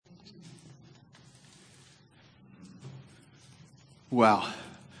Well,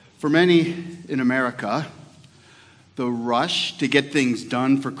 for many in America, the rush to get things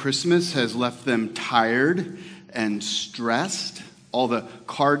done for Christmas has left them tired and stressed. All the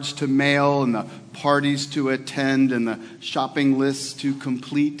cards to mail and the parties to attend and the shopping lists to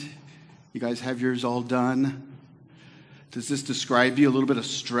complete. You guys have yours all done? Does this describe you? A little bit of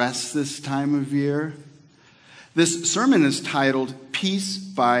stress this time of year? This sermon is titled Peace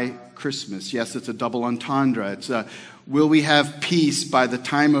by Christmas. Yes, it's a double entendre. It's will we have peace by the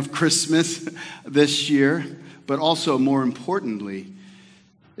time of Christmas this year? But also, more importantly,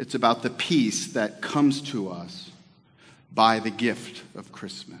 it's about the peace that comes to us by the gift of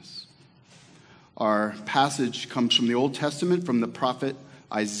Christmas. Our passage comes from the Old Testament, from the prophet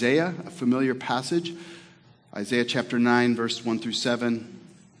Isaiah, a familiar passage. Isaiah chapter 9, verse 1 through 7.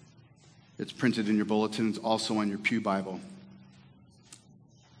 It's printed in your bulletins, also on your pew Bible.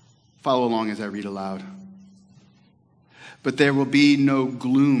 Follow along as I read aloud. But there will be no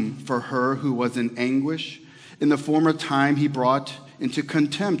gloom for her who was in anguish. In the former time he brought into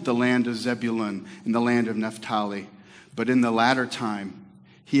contempt the land of Zebulun and the land of Naphtali. But in the latter time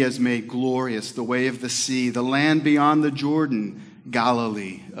he has made glorious the way of the sea, the land beyond the Jordan,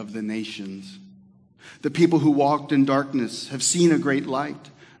 Galilee of the nations. The people who walked in darkness have seen a great light.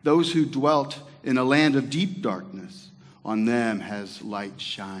 Those who dwelt in a land of deep darkness, on them has light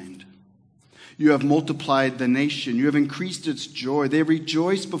shined. You have multiplied the nation. You have increased its joy. They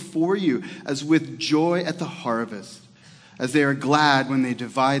rejoice before you as with joy at the harvest, as they are glad when they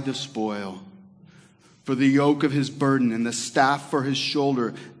divide the spoil. For the yoke of his burden and the staff for his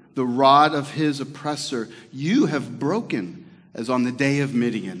shoulder, the rod of his oppressor, you have broken as on the day of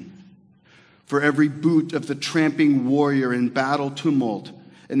Midian. For every boot of the tramping warrior in battle tumult,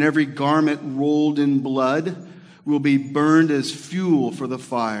 and every garment rolled in blood will be burned as fuel for the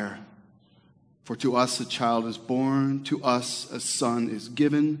fire. For to us a child is born, to us a son is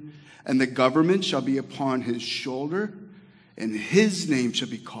given, and the government shall be upon his shoulder, and his name shall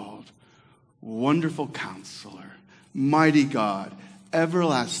be called Wonderful Counselor, Mighty God,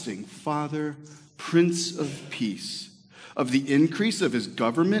 Everlasting Father, Prince of Peace. Of the increase of his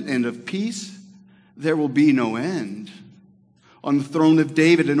government and of peace, there will be no end. On the throne of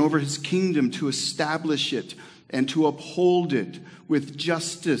David and over his kingdom, to establish it and to uphold it with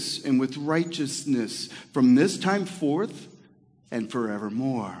justice and with righteousness from this time forth and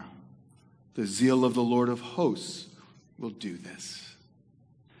forevermore. The zeal of the Lord of hosts will do this.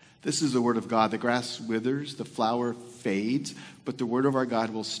 This is the word of God. The grass withers, the flower fades, but the word of our God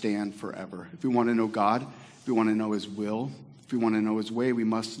will stand forever. If we want to know God, if we want to know his will, if we want to know his way, we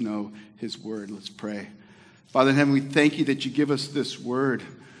must know his word. Let's pray. Father in heaven, we thank you that you give us this word,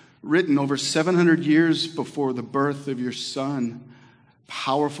 written over 700 years before the birth of your Son.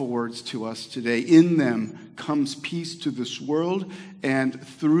 Powerful words to us today. In them comes peace to this world, and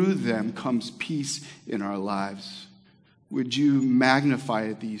through them comes peace in our lives. Would you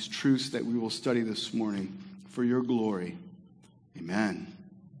magnify these truths that we will study this morning for your glory? Amen.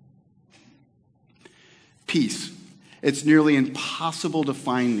 Peace. It's nearly impossible to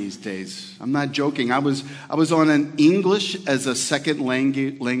find these days. I'm not joking. I was on an English as a second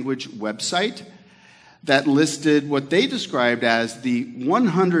language website that listed what they described as the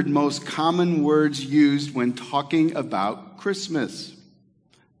 100 most common words used when talking about Christmas.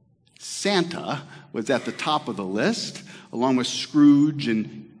 Santa was at the top of the list, along with Scrooge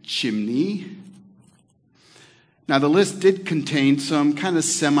and chimney. Now, the list did contain some kind of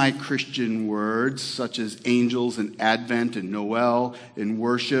semi-Christian words, such as angels and Advent and Noel and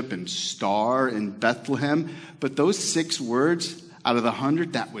worship and star and Bethlehem. But those 6 words out of the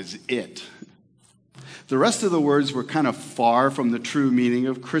 100, that was it. The rest of the words were kind of far from the true meaning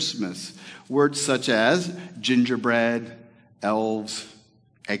of Christmas. Words such as gingerbread, elves,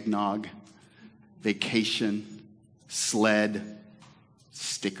 eggnog, vacation, sled,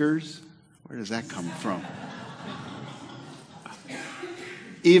 stickers. Where does that come from?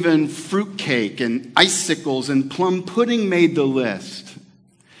 Even fruitcake and icicles and plum pudding made the list.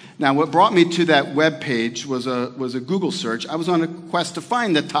 Now, what brought me to that webpage was a Google search. I was on a quest to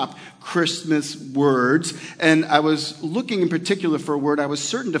find the top Christmas words, and I was looking in particular for a word I was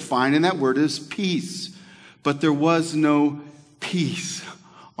certain to find, and that word is peace. But there was no peace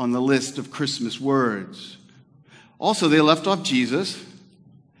on the list of Christmas words. Also, they left off Jesus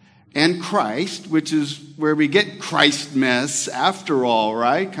and Christ, which is where we get Christmas after all,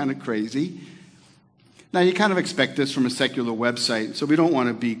 right? Kind of crazy. Now, you kind of expect this from a secular website, so we don't want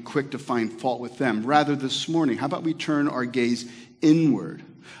to be quick to find fault with them. Rather, this morning, how about we turn our gaze inward?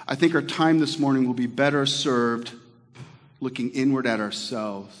 I think our time this morning will be better served looking inward at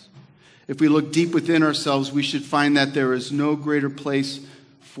ourselves If we look deep within ourselves, we should find that there is no greater place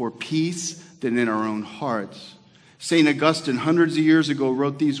for peace than in our own hearts. St. Augustine, hundreds of years ago,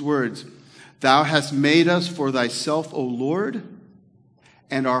 wrote these words, "Thou hast made us for thyself, O Lord,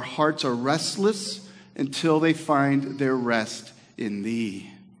 and our hearts are restless until they find their rest in thee."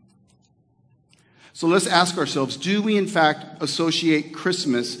 So let's ask ourselves, do we in fact associate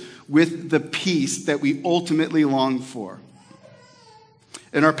Christmas with the peace that we ultimately long for?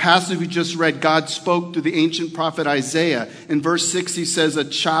 In our passage we just read, God spoke to the ancient prophet Isaiah. In verse 6, he says, "A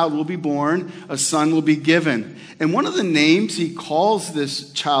child will be born, a son will be given." And one of the names he calls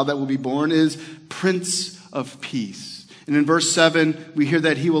this child that will be born is Prince of Peace. And in verse 7, we hear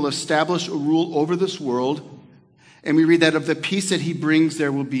that he will establish a rule over this world. And we read that of the peace that he brings,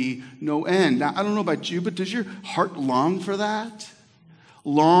 there will be no end. Now, I don't know about you, but does your heart long for that?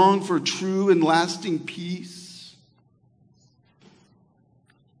 Long for true and lasting peace?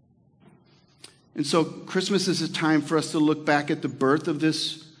 And so Christmas is a time for us to look back at the birth of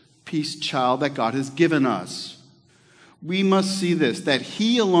this peace child that God has given us. We must see this, that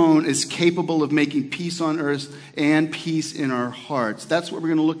he alone is capable of making peace on earth and peace in our hearts. That's what we're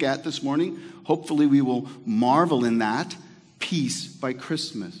going to look at this morning. Hopefully we will marvel in that peace by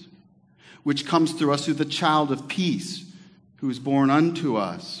Christmas, which comes through us through the child of peace who is born unto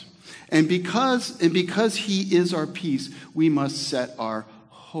us. And because he is our peace, we must set our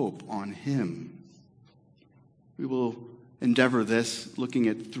hope on him. We will endeavor this looking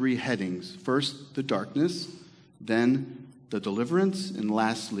at three headings. First, the darkness, then the deliverance, and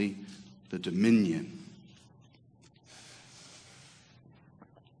lastly, the dominion.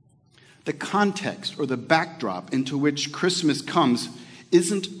 The context or the backdrop into which Christmas comes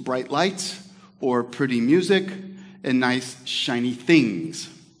isn't bright lights or pretty music and nice shiny things.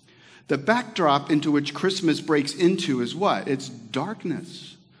 The backdrop into which Christmas breaks into is what? It's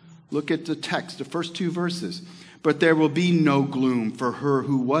darkness. Look at the text, the first two verses. "But there will be no gloom for her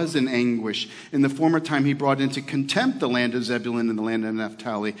who was in anguish. In the former time he brought into contempt the land of Zebulun and the land of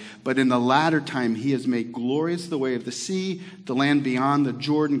Naphtali. But in the latter time he has made glorious the way of the sea, the land beyond the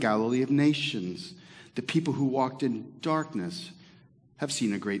Jordan, Galilee of nations. The people who walked in darkness have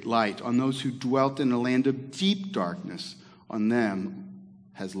seen a great light. On those who dwelt in a land of deep darkness, on them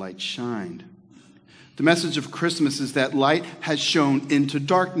has light shined." The message of Christmas is that light has shone into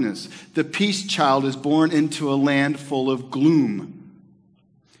darkness. The peace child is born into a land full of gloom.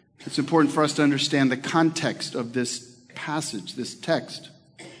 It's important for us to understand the context of this passage, this text.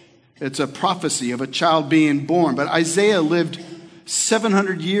 It's a prophecy of a child being born, but Isaiah lived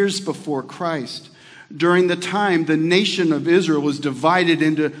 700 years before Christ. During the time, the nation of Israel was divided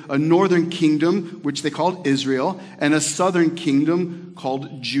into a northern kingdom, which they called Israel, and a southern kingdom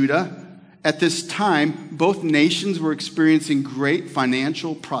called Judah. At this time, both nations were experiencing great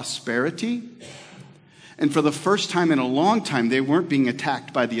financial prosperity. And for the first time in a long time, they weren't being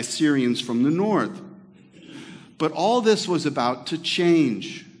attacked by the Assyrians from the north. But all this was about to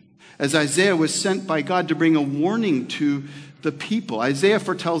change, as Isaiah was sent by God to bring a warning to the people. Isaiah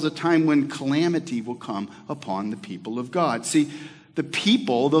foretells a time when calamity will come upon the people of God. See, the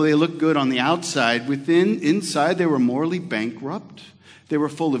people, though they look good on the outside, inside they were morally bankrupt. They were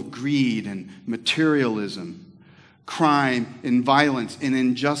full of greed and materialism. Crime and violence and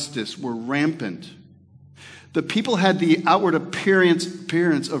injustice were rampant. The people had the outward appearance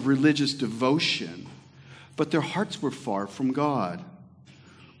of religious devotion, but their hearts were far from God.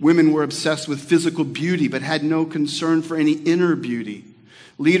 Women were obsessed with physical beauty, but had no concern for any inner beauty.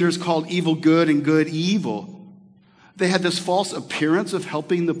 Leaders called evil good and good evil. They had this false appearance of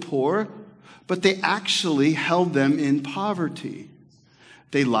helping the poor, but they actually held them in poverty.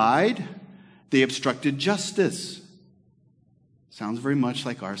 They lied. They obstructed justice. Sounds very much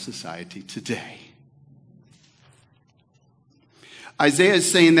like our society today. Isaiah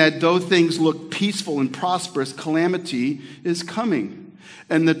is saying that though things look peaceful and prosperous, calamity is coming.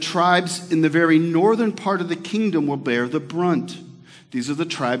 And the tribes in the very northern part of the kingdom will bear the brunt. These are the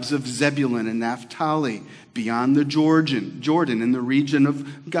tribes of Zebulun and Naphtali, beyond the Jordan in the region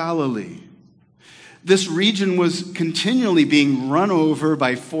of Galilee. This region was continually being run over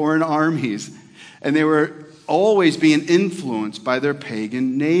by foreign armies, and they were always being influenced by their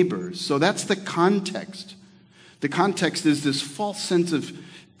pagan neighbors. So that's the context. The context is this false sense of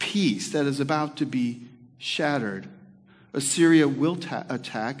peace that is about to be shattered. Assyria will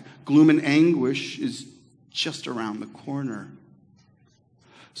attack. Gloom and anguish is just around the corner.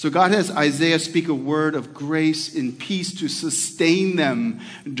 So God has Isaiah speak a word of grace and peace to sustain them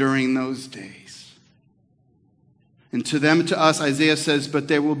during those days. And to them, to us, Isaiah says, "But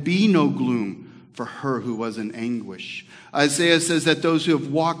there will be no gloom for her who was in anguish. Isaiah says that those who have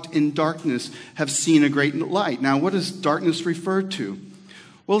walked in darkness have seen a great light. Now, what does darkness refer to?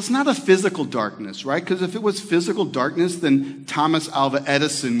 Well, it's not a physical darkness, right? Because if it was physical darkness, then Thomas Alva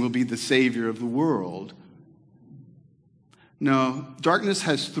Edison will be the savior of the world. No, darkness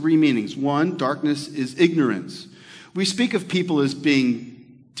has three meanings. One, darkness is ignorance. We speak of people as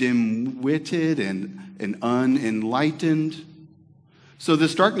being dim-witted and unenlightened. So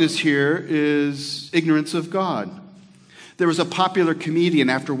this darkness here is ignorance of God. There was a popular comedian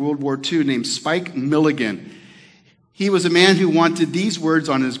after World War II named Spike Milligan. He was a man who wanted these words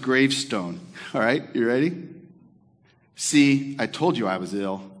on his gravestone. All right, you ready? See, I told you I was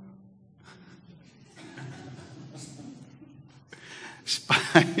ill.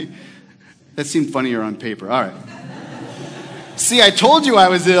 That seemed funnier on paper. All right. See, I told you I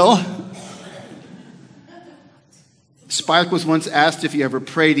was ill. Spike was once asked if he ever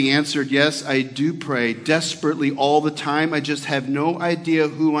prayed. He answered, yes, I do pray desperately all the time. I just have no idea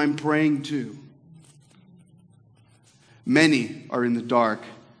who I'm praying to. Many are in the dark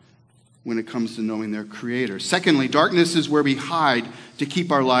when it comes to knowing their Creator. Secondly, darkness is where we hide to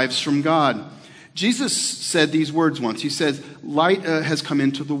keep our lives from God. Jesus said these words once. He says, light has come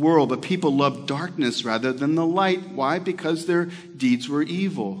into the world, but people love darkness rather than the light. Why? Because their deeds were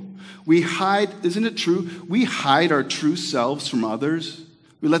evil. We hide, isn't it true? We hide our true selves from others.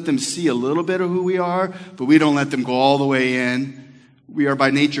 We let them see a little bit of who we are, but we don't let them go all the way in. We are by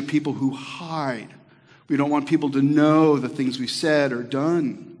nature people who hide. We don't want people to know the things we've said or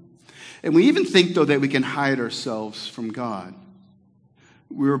done. And we even think, though, that we can hide ourselves from God.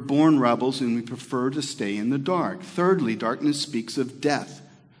 We were born rebels and we prefer to stay in the dark. Thirdly, darkness speaks of death.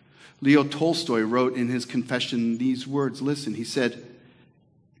 Leo Tolstoy wrote in his confession these words. Listen, he said,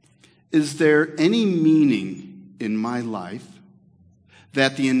 is there any meaning in my life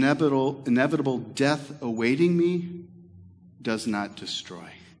that the inevitable death awaiting me does not destroy?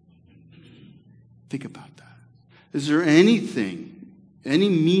 Think about that. Is there anything, any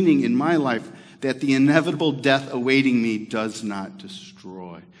meaning in my life that the inevitable death awaiting me does not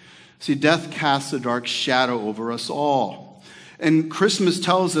destroy? See, death casts a dark shadow over us all. And Christmas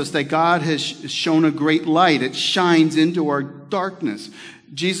tells us that God has shown a great light. It shines into our darkness.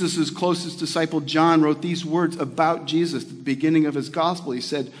 Jesus' closest disciple, John, wrote these words about Jesus at the beginning of his gospel. He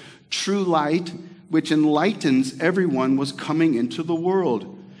said, true light, which enlightens everyone, was coming into the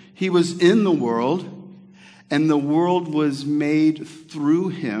world. He was in the world, and the world was made through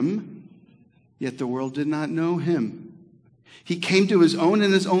him, yet the world did not know him. He came to his own,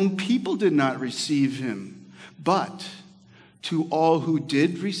 and his own people did not receive him. But to all who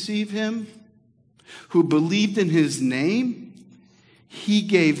did receive him, who believed in his name, he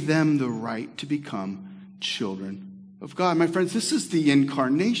gave them the right to become children of God. My friends, this is the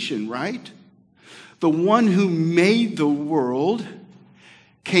incarnation, right? The one who made the world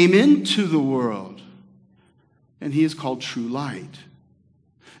came into the world, and he is called true light.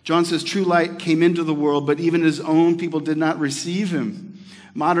 John says true light came into the world, but even his own people did not receive him.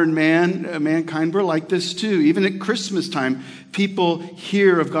 Modern mankind, we're like this too. Even at Christmas time, people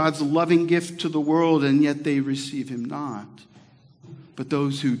hear of God's loving gift to the world, and yet they receive him not. But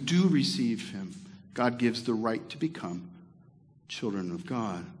those who do receive him, God gives the right to become children of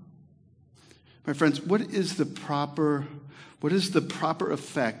God. My friends, what is the proper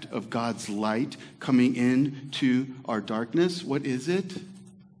effect of God's light coming into our darkness? What is it?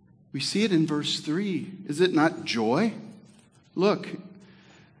 We see it in verse 3. Is it not joy? Look,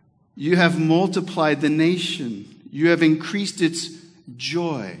 you have multiplied the nation. You have increased its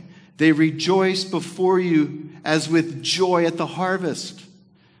joy. They rejoice before you as with joy at the harvest,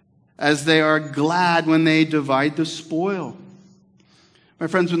 as they are glad when they divide the spoil. My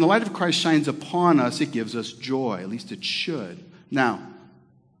friends, when the light of Christ shines upon us, it gives us joy. At least it should. Now,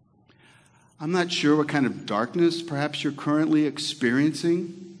 I'm not sure what kind of darkness perhaps you're currently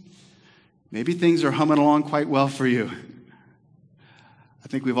experiencing. Maybe things are humming along quite well for you. I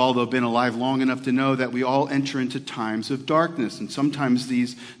think we've all, though, been alive long enough to know that we all enter into times of darkness. And sometimes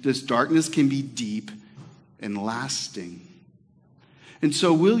this darkness can be deep and lasting. And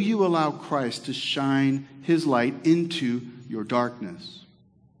so will you allow Christ to shine his light into your darkness?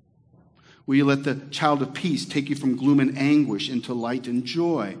 Will you let the child of peace take you from gloom and anguish into light and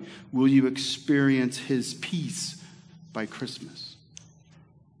joy? Will you experience his peace by Christmas?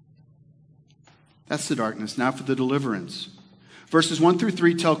 That's the darkness. Now for the deliverance. Verses 1 through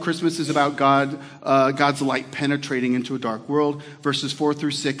 3 tell Christmas is about God's light penetrating into a dark world. Verses 4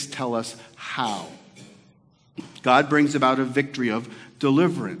 through 6 tell us how. God brings about a victory of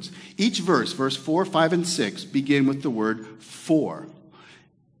deliverance. Each verse 4, 5, and 6, begin with the word for.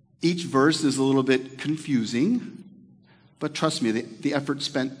 Each verse is a little bit confusing, but trust me, the effort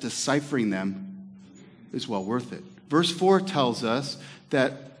spent deciphering them is well worth it. Verse 4 tells us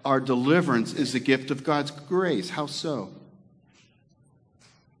that our deliverance is a gift of God's grace. How so?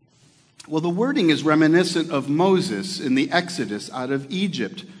 Well, the wording is reminiscent of Moses in the Exodus out of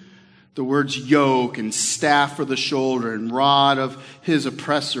Egypt. The words yoke and staff for the shoulder and rod of his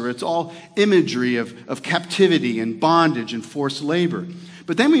oppressor. It's all imagery of captivity and bondage and forced labor.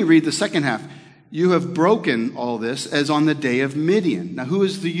 But then we read the second half. You have broken all this as on the day of Midian. Now, who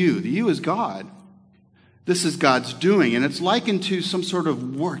is the you? The you is God. This is God's doing, and it's likened to some sort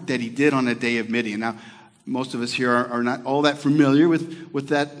of work that he did on a day of Midian. Now, most of us here are not all that familiar with what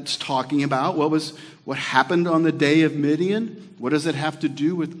that's talking about. What happened on the day of Midian? What does it have to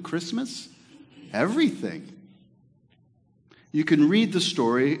do with Christmas? Everything. You can read the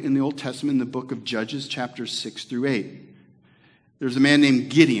story in the Old Testament in the book of Judges, chapters 6 through 8. There's a man named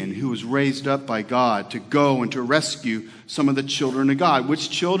Gideon who was raised up by God to go and to rescue some of the children of God. Which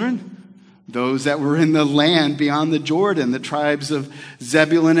children? Those that were in the land beyond the Jordan, the tribes of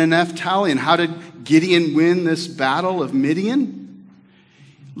Zebulun and Naphtali. And how did Gideon win this battle of Midian?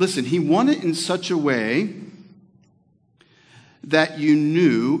 Listen, he won it in such a way that you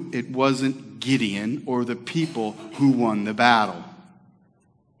knew it wasn't Gideon or the people who won the battle.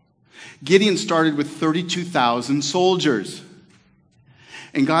 Gideon started with 32,000 soldiers.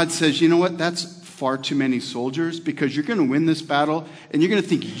 And God says, you know what? That's far too many soldiers because you're going to win this battle and you're going to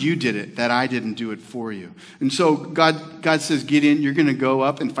think you did it, that I didn't do it for you. And so God says, Gideon, you're going to go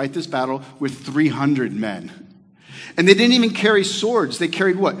up and fight this battle with 300 men. And they didn't even carry swords. They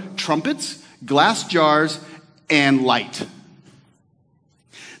carried what? Trumpets, glass jars, and light.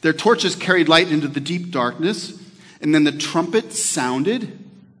 Their torches carried light into the deep darkness. And then the trumpet sounded.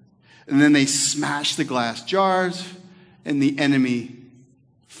 And then they smashed the glass jars. And the enemy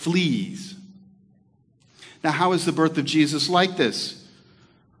flees. Now, how is the birth of Jesus like this?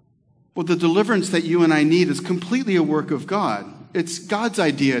 Well, the deliverance that you and I need is completely a work of God. It's God's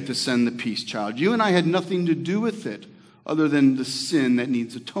idea to send the peace child. You and I had nothing to do with it other than the sin that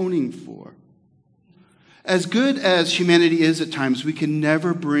needs atoning for. As good as humanity is at times, we can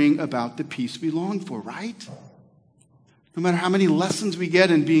never bring about the peace we long for, right? No matter how many lessons we get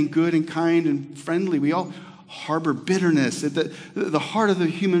in being good and kind and friendly, we all harbor bitterness. The heart of the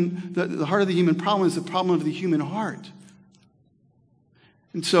human problem is the problem of the human heart.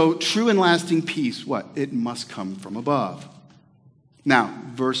 And so true and lasting peace, what? It must come from above. Now,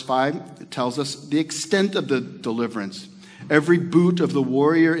 verse 5 tells us the extent of the deliverance. Every boot of the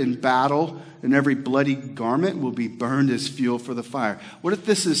warrior in battle and every bloody garment will be burned as fuel for the fire. What if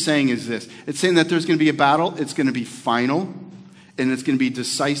this is saying is this? It's saying that there's going to be a battle, it's going to be final, and it's going to be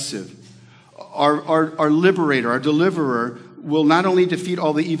decisive. Our liberator, our deliverer, will not only defeat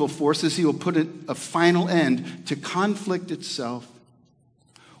all the evil forces, he will put a final end to conflict itself.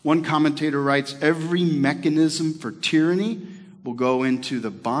 One commentator writes, every mechanism for tyranny will go into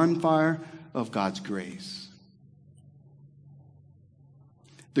the bonfire of God's grace.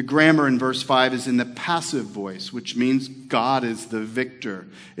 The grammar in verse 5 is in the passive voice, which means God is the victor.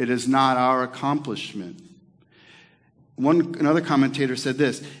 It is not our accomplishment. Another commentator said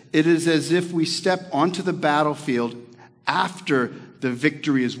this, it is as if we step onto the battlefield after the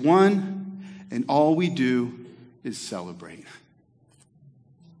victory is won, and all we do is celebrate.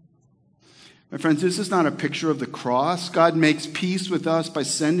 My friends, this is not a picture of the cross. God makes peace with us by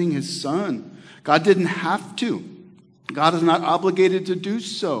sending his Son. God didn't have to. God is not obligated to do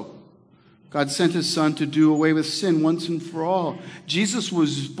so. God sent his Son to do away with sin once and for all. Jesus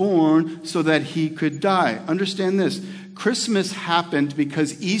was born so that he could die. Understand this. Christmas happened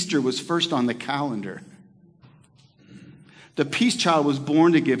because Easter was first on the calendar. The peace child was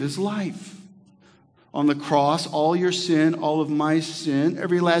born to give his life. On the cross, all your sin, all of my sin,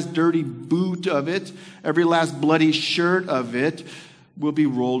 every last dirty boot of it, every last bloody shirt of it will be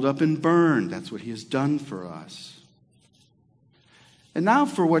rolled up and burned. That's what he has done for us. And now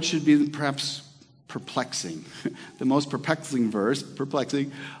for what should be perhaps perplexing. The most perplexing verse,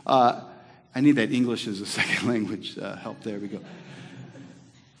 I need that English as a second language help. There we go.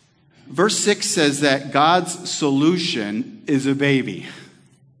 Verse 6 says that God's solution is a baby.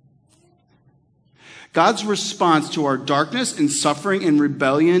 God's response to our darkness and suffering and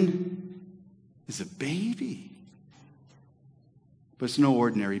rebellion is a baby. But it's no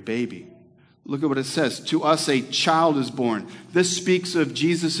ordinary baby. Look at what it says. To us a child is born. This speaks of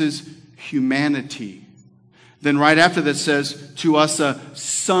Jesus' humanity. Then right after that says, to us a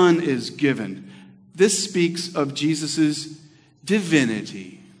son is given. This speaks of Jesus'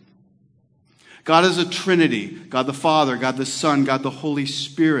 divinity. God is a Trinity. God the Father, God the Son, God the Holy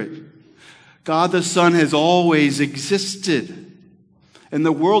Spirit. God the Son has always existed. And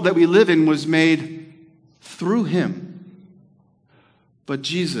the world that we live in was made through him. But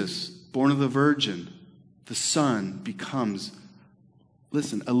Jesus, born of the Virgin, the Son, becomes,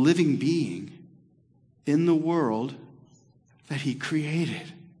 listen, a living being in the world that he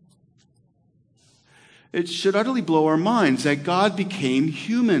created. It should utterly blow our minds that God became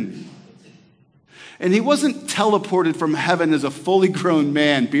human. And he wasn't teleported from heaven as a fully grown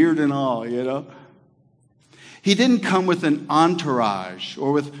man, beard and all, He didn't come with an entourage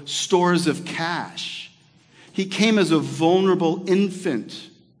or with stores of cash. He came as a vulnerable infant,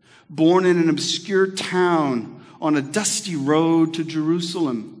 born in an obscure town on a dusty road to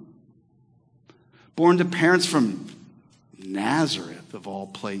Jerusalem. Born to parents from Nazareth, of all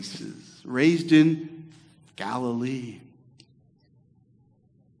places, raised in Galilee.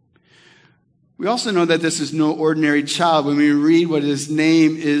 We also know that this is no ordinary child when we read what his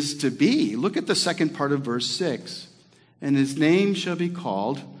name is to be. Look at the second part of verse 6. And his name shall be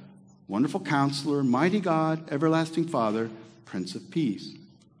called Wonderful Counselor, Mighty God, Everlasting Father, Prince of Peace.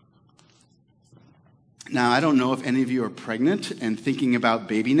 Now, I don't know if any of you are pregnant and thinking about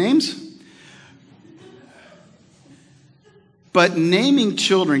baby names, but naming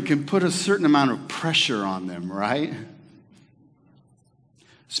children can put a certain amount of pressure on them, right?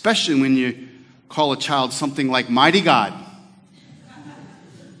 Especially when you call a child something like Mighty God.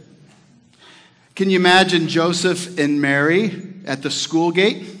 Can you imagine Joseph and Mary at the school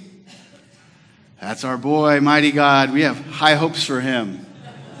gate? That's our boy, Mighty God. We have high hopes for him.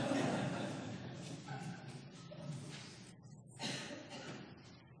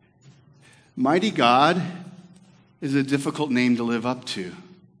 Mighty God is a difficult name to live up to.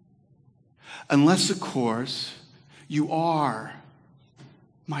 Unless, of course, you are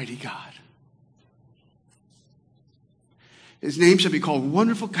Mighty God. His name shall be called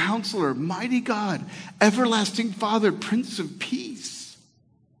Wonderful Counselor, Mighty God, Everlasting Father, Prince of Peace.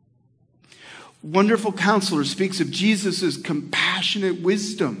 Wonderful Counselor speaks of Jesus' compassionate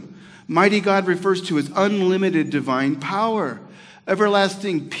wisdom. Mighty God refers to his unlimited divine power.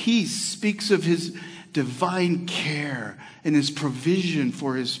 Everlasting Peace speaks of his divine care and his provision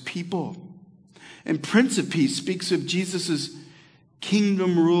for his people. And Prince of Peace speaks of Jesus'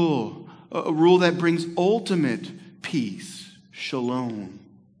 kingdom rule, a rule that brings ultimate peace. Shalom.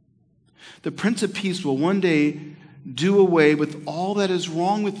 The Prince of Peace will one day do away with all that is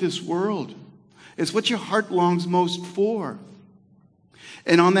wrong with this world. It's what your heart longs most for.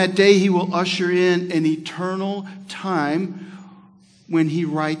 And on that day, he will usher in an eternal time when he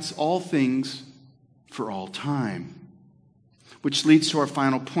rights all things for all time. Which leads to our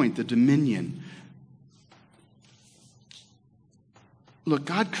final point, the dominion. Look,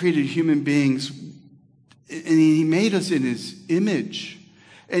 God created human beings and he made us in his image.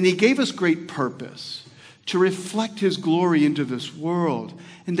 And he gave us great purpose to reflect his glory into this world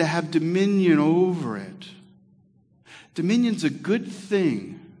and to have dominion over it. Dominion's a good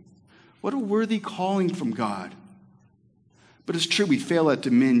thing. What a worthy calling from God. But it's true, we fail at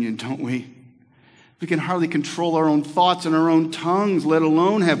dominion, don't we? We can hardly control our own thoughts and our own tongues, let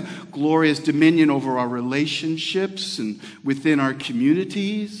alone have glorious dominion over our relationships and within our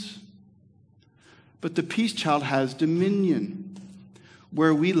communities. But the peace child has dominion.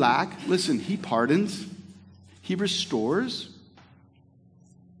 Where we lack, listen, he pardons, he restores,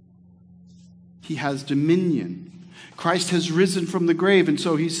 he has dominion. Christ has risen from the grave, and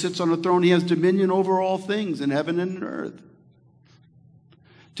so he sits on a throne. He has dominion over all things in heaven and in earth.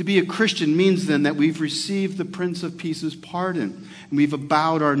 To be a Christian means then that we've received the Prince of Peace's pardon, and we've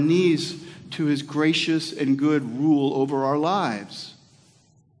bowed our knees to his gracious and good rule over our lives.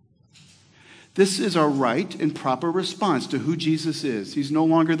 This is our right and proper response to who Jesus is. He's no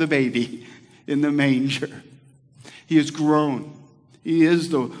longer the baby in the manger. He has grown. He is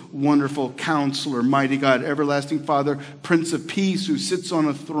the wonderful counselor, mighty God, everlasting Father, Prince of Peace, who sits on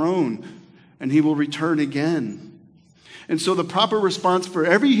a throne, and he will return again. And so the proper response for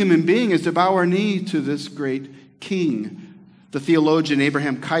every human being is to bow our knee to this great King. The theologian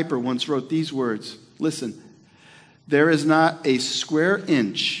Abraham Kuyper once wrote these words. Listen, there is not a square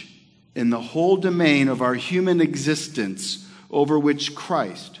inch in the whole domain of our human existence over which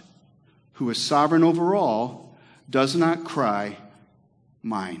Christ, who is sovereign over all, does not cry,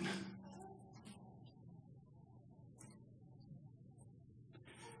 mine.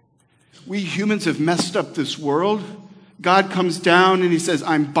 We humans have messed up this world. God comes down and he says,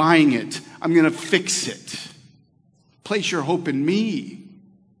 I'm buying it. I'm going to fix it. Place your hope in me.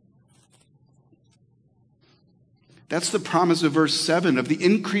 That's the promise of verse 7. Of the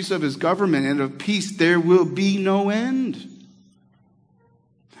increase of his government and of peace, there will be no end.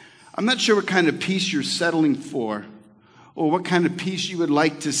 I'm not sure what kind of peace you're settling for or what kind of peace you would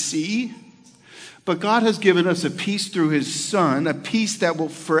like to see. But God has given us a peace through his Son, a peace that will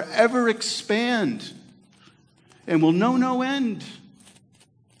forever expand and will know no end.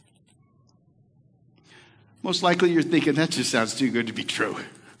 Most likely you're thinking, that just sounds too good to be true.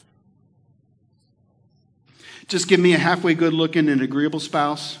 Just give me a halfway good-looking and agreeable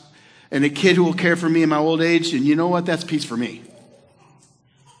spouse and a kid who will care for me in my old age, and you know what? That's peace for me.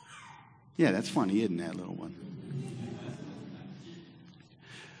 Yeah, that's funny, isn't that, little one?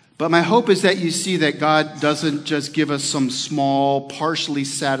 But my hope is that you see that God doesn't just give us some small, partially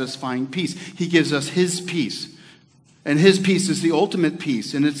satisfying peace. He gives us his peace. And his peace is the ultimate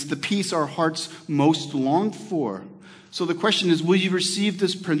peace, and it's the peace our hearts most long for. So the question is, will you receive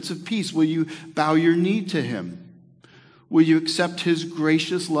this Prince of Peace? Will you bow your knee to him? Will you accept his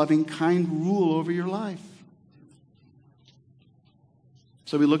gracious, loving, kind rule over your life?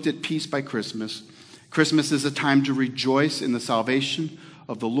 So we looked at peace by Christmas. Christmas is a time to rejoice in the salvation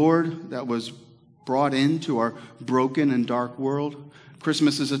of the Lord that was brought into our broken and dark world.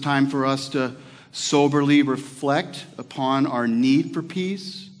 Christmas is a time for us to soberly reflect upon our need for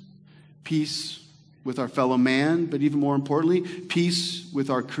peace. Peace with our fellow man, but even more importantly, peace with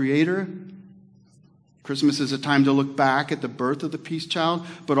our Creator. Christmas is a time to look back at the birth of the peace child,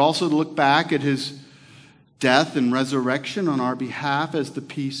 but also to look back at his death and resurrection on our behalf as the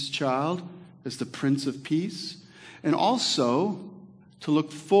peace child, as the Prince of Peace, and also to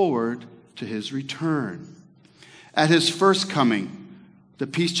look forward to his return. At his first coming, the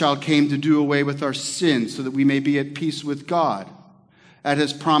peace child came to do away with our sins so that we may be at peace with God. At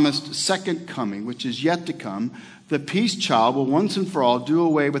his promised second coming, which is yet to come, the peace child will once and for all do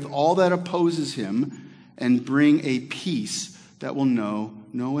away with all that opposes him and bring a peace that will know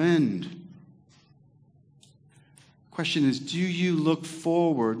no end. Question is, do you look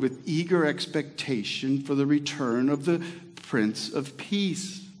forward with eager expectation for the return of the Prince of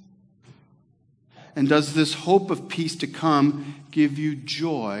Peace? And does this hope of peace to come give you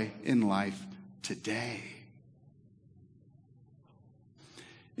joy in life today?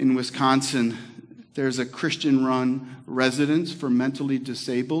 In Wisconsin, there's a Christian-run residence for mentally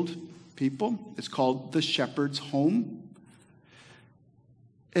disabled people. It's called the Shepherd's Home.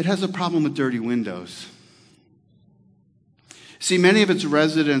 It has a problem with dirty windows. See, many of its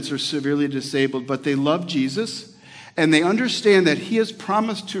residents are severely disabled, but they love Jesus, and they understand that he has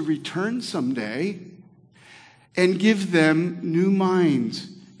promised to return someday and give them new minds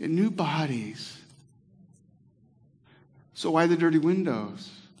and new bodies. So why the dirty windows?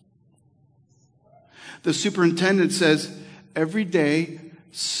 The superintendent says every day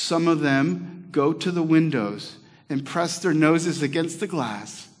some of them go to the windows and press their noses against the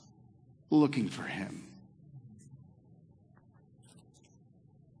glass looking for him.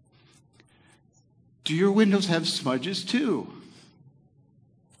 Do your windows have smudges too?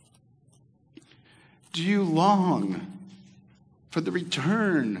 Do you long for the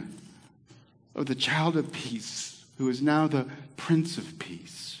return of the child of peace, who is now the Prince of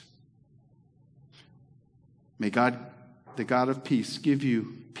Peace? May God, the God of peace, give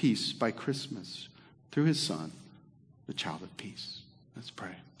you peace by Christmas through his Son, the child of peace. Let's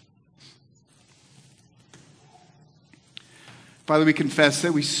pray. Father, we confess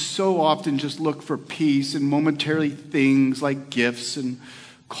that we so often just look for peace in momentary things like gifts and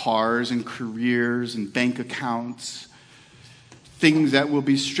cars and careers and bank accounts, things that will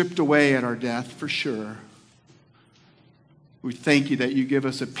be stripped away at our death for sure. We thank you that you give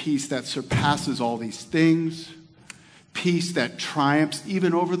us a peace that surpasses all these things, peace that triumphs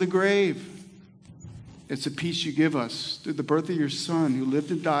even over the grave. It's a peace you give us through the birth of your Son, who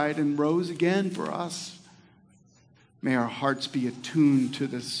lived and died and rose again for us. May our hearts be attuned to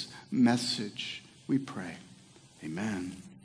this message, we pray. Amen.